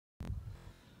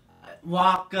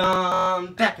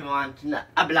Welcome back everyone to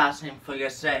a blessing for you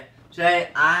today. Today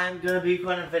I'm gonna be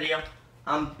recording a video.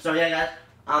 So yeah guys,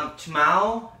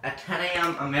 tomorrow at 10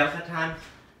 a.m. America time,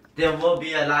 there will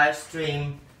be a live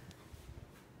stream.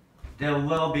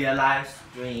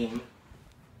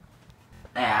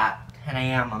 At 10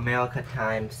 a.m. America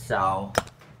time, so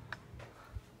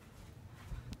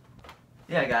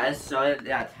yeah guys, so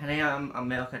yeah, 10 a.m.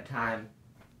 America time.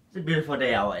 It's a beautiful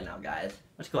day out right now guys.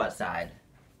 Let's go outside.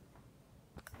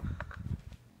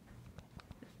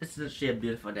 It's literally a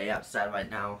beautiful day outside right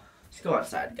now. Let's go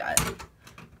outside guys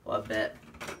for a bit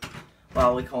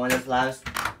while we call this last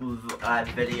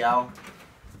video.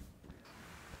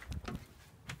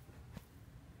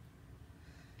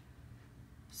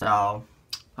 So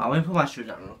let me put my shoes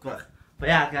on real quick. But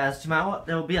yeah guys, tomorrow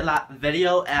there will be a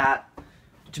video at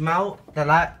tomorrow,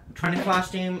 the 24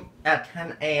 stream at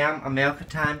 10 a.m. America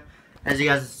time. As you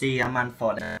guys see, I'm on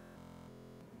Fortnite.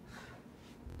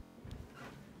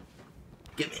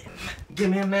 Give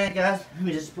me a minute guys, let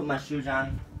me just put my shoes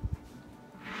on.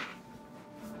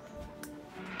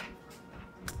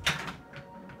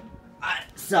 Alright,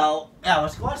 so yeah,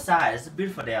 let's go outside. It's a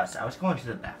beautiful day outside. Let's go into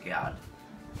the backyard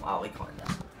while we call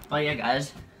this. But yeah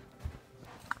guys,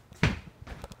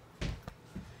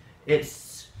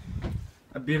 it's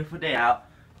a beautiful day out.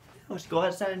 Let's go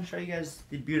outside and show you guys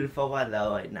the beautiful weather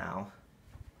right now.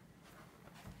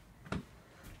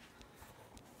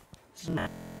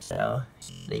 So,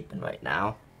 sleeping right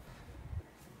now.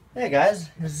 Hey guys,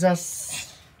 it's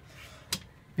just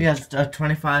a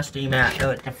 25 stream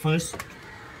at the first.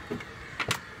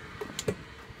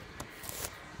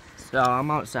 So I'm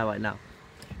outside right now.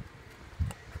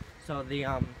 So the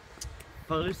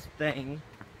first thing.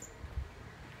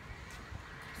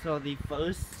 So the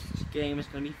first game is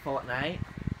gonna be Fortnite.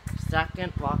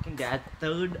 Second, Walking Dead.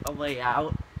 Third, A Way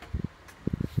Out.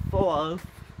 Fourth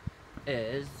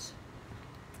is,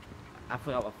 I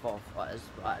forgot what fourth was,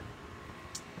 but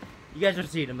you guys will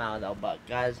see tomorrow though. But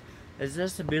guys, it's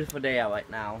just a beautiful day out right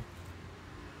now.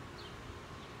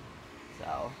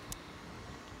 So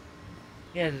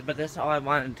yeah, but that's all I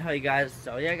wanted to tell you guys.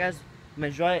 So yeah guys,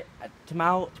 enjoy it.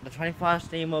 Tomorrow the 24th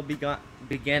stream will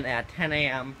begin at 10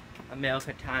 a.m.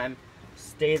 America time.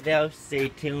 Stay there, stay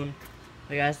tuned.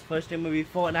 So guys, first stream will be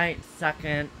Fortnite.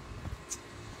 Second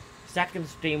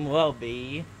stream will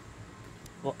be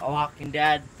Walking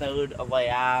Dead. Third, A Way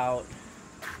Out.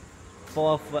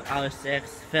 Fourth, R6.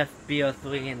 Fifth,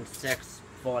 BO3, and sixth,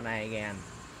 Fortnite again.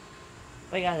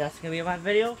 But yeah, that's gonna be my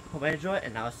video. Hope you enjoy it,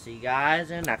 and I'll see you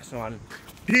guys in the next one.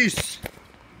 Peace.